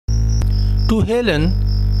To Helen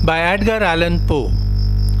by Edgar Allan Poe.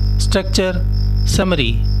 Structure,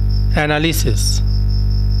 Summary, Analysis.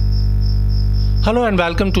 Hello and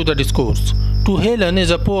welcome to the discourse. To Helen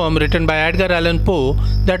is a poem written by Edgar Allan Poe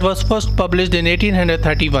that was first published in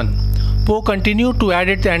 1831. Poe continued to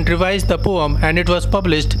edit and revise the poem, and it was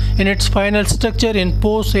published in its final structure in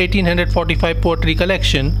Poe's 1845 poetry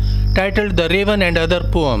collection titled The Raven and Other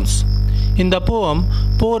Poems. In the poem,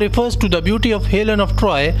 Poe refers to the beauty of Helen of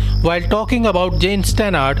Troy while talking about Jane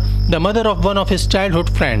Stanard, the mother of one of his childhood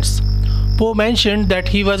friends. Poe mentioned that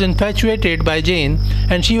he was infatuated by Jane,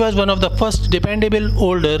 and she was one of the first dependable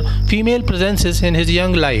older female presences in his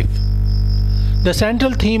young life. The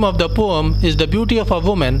central theme of the poem is the beauty of a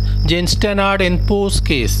woman, Jane Stanard in Poe's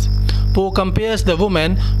case. Poe compares the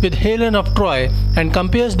woman with Helen of Troy and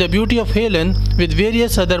compares the beauty of Helen with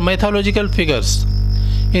various other mythological figures.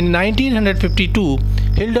 In 1952,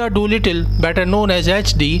 Hilda Doolittle, better known as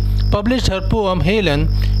H.D., published her poem Helen,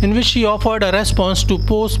 in which she offered a response to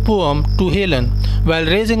Poe's poem To Helen, while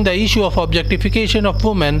raising the issue of objectification of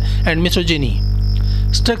women and misogyny.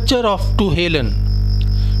 Structure of To Helen.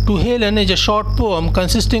 To Helen is a short poem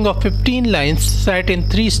consisting of 15 lines set in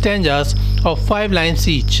 3 stanzas of 5 lines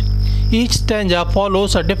each. Each stanza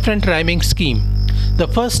follows a different rhyming scheme. The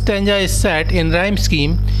first stanza is set in rhyme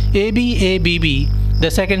scheme ABABB. The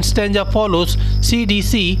second stanza follows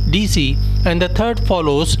CDC-DC, and the third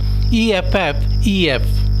follows EFF-EF.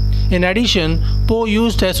 In addition, Poe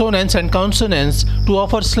used assonance and consonance to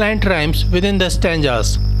offer slant rhymes within the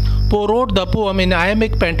stanzas. Poe wrote the poem in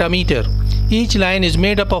iambic pentameter. Each line is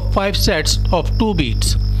made up of 5 sets of 2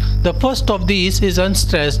 beats. The first of these is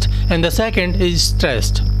unstressed and the second is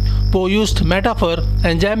stressed. Poe used metaphor,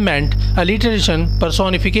 enjambment, alliteration,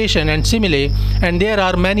 personification, and simile, and there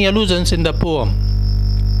are many allusions in the poem.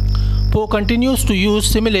 Poe continues to use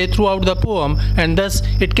simile throughout the poem, and thus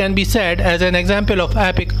it can be said as an example of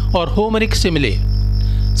epic or Homeric simile.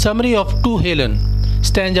 Summary of To Helen.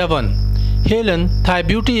 Stanza 1. Helen, thy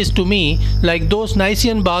beauty is to me like those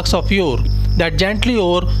Nysian barks of yore that gently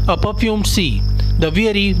o'er a perfumed sea the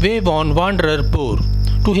weary, wayworn wanderer bore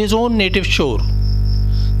to his own native shore.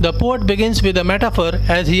 The poet begins with a metaphor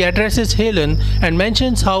as he addresses Helen and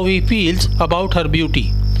mentions how he feels about her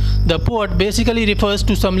beauty. The poet basically refers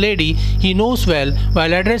to some lady he knows well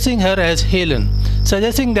while addressing her as Helen,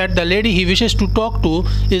 suggesting that the lady he wishes to talk to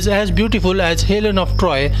is as beautiful as Helen of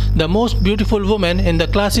Troy, the most beautiful woman in the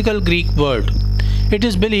classical Greek world. It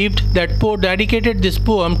is believed that Poe dedicated this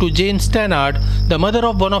poem to Jane Stanard, the mother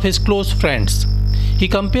of one of his close friends. He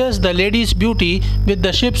compares the lady's beauty with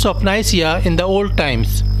the ships of Nicaea in the old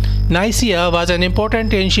times. Nicaea was an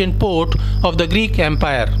important ancient port of the Greek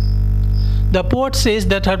Empire. The poet says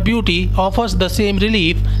that her beauty offers the same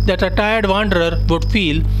relief that a tired wanderer would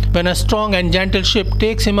feel when a strong and gentle ship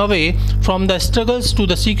takes him away from the struggles to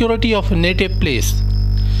the security of a native place.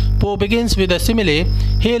 Poe begins with a simile,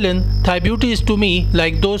 Helen, thy beauty is to me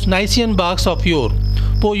like those Nysian barks of yore.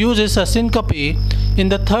 Poe uses a syncope in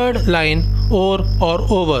the third line, o'er or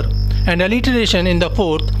over, and alliteration in the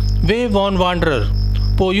fourth, wayworn wanderer.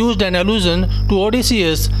 Poe used an allusion to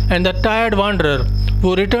Odysseus and the tired wanderer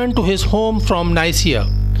who returned to his home from Nicaea.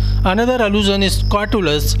 Another allusion is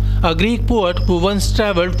Catullus, a Greek poet who once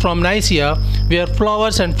travelled from Nicaea where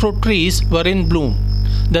flowers and fruit trees were in bloom.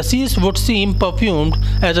 The seas would seem perfumed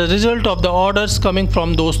as a result of the odours coming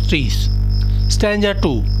from those trees. Stanza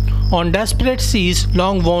 2. On desperate seas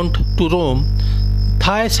long wont to roam,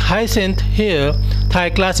 thy hyacinth hair, thy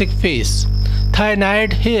classic face, thy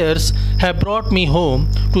naiad hairs have brought me home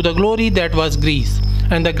to the glory that was Greece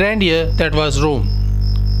and the grandeur that was Rome.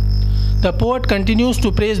 The poet continues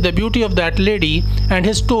to praise the beauty of that lady, and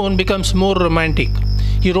his tone becomes more romantic.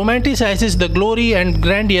 He romanticizes the glory and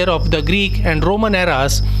grandeur of the Greek and Roman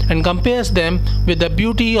eras and compares them with the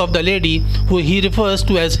beauty of the lady who he refers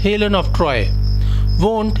to as Helen of Troy.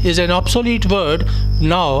 Wont is an obsolete word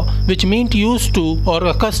now which meant used to or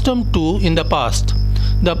accustomed to in the past.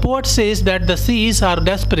 The poet says that the seas are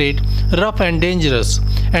desperate, rough and dangerous,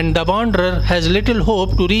 and the wanderer has little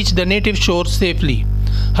hope to reach the native shore safely.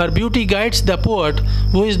 Her beauty guides the poet,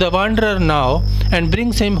 who is the wanderer now, and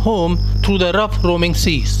brings him home through the rough roaming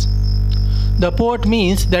seas. The poet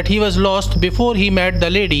means that he was lost before he met the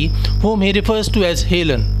lady whom he refers to as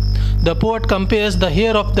Helen. The poet compares the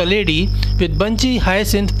hair of the lady with bunchy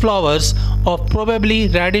hyacinth flowers of probably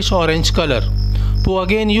reddish-orange color. Poe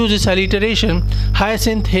again uses alliteration,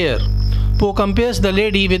 hyacinth hair. Poe compares the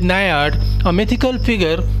lady with Naiad, a mythical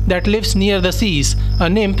figure that lives near the seas, a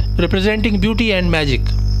nymph representing beauty and magic.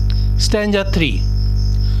 Stanza 3.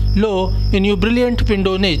 Lo, in your brilliant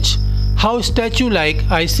window niche, how statue-like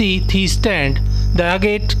I see thee stand, the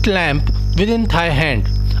agate lamp within thy hand,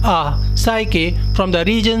 ah, Psyche, from the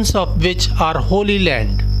regions of which are holy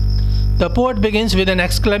land. The poet begins with an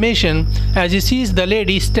exclamation as he sees the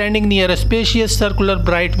lady standing near a spacious circular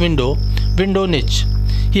bright window niche.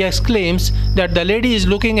 He exclaims that the lady is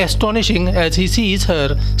looking astonishing as he sees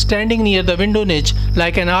her standing near the window niche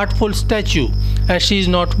like an artful statue, as she is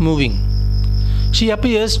not moving. She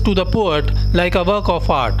appears to the poet like a work of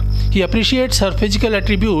art. He appreciates her physical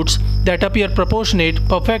attributes that appear proportionate,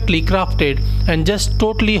 perfectly crafted, and just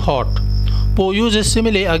totally hot. Poe uses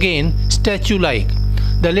simile again, statue-like.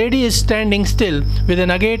 The lady is standing still with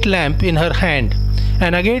an agate lamp in her hand.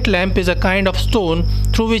 An agate lamp is a kind of stone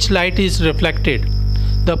through which light is reflected.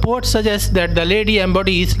 The poet suggests that the lady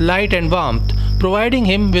embodies light and warmth, providing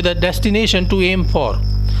him with a destination to aim for.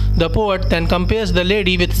 The poet then compares the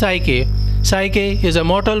lady with Psyche. Psyche is a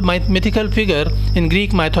mortal mythical figure in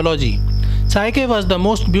Greek mythology. Psyche was the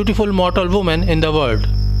most beautiful mortal woman in the world.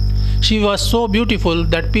 She was so beautiful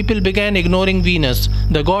that people began ignoring Venus,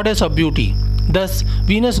 the goddess of beauty. Thus,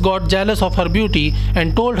 Venus got jealous of her beauty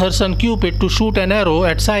and told her son Cupid to shoot an arrow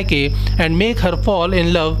at Psyche and make her fall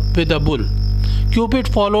in love with a bull. Cupid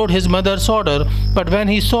followed his mother's order, but when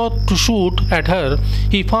he sought to shoot at her,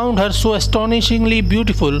 he found her so astonishingly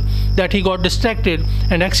beautiful that he got distracted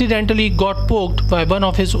and accidentally got poked by one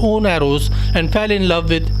of his own arrows and fell in love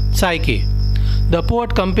with Psyche. The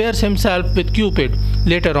poet compares himself with Cupid.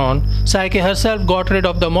 Later on, Psyche herself got rid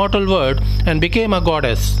of the mortal world and became a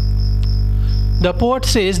goddess. The poet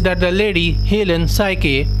says that the lady, Helen,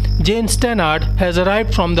 Psyche, Jane Stanard, has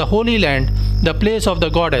arrived from the Holy Land, the place of the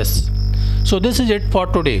goddess. So this is it for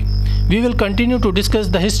today. We will continue to discuss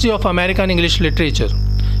the history of American English literature.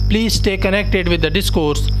 Please stay connected with the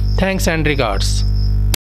discourse. Thanks and regards.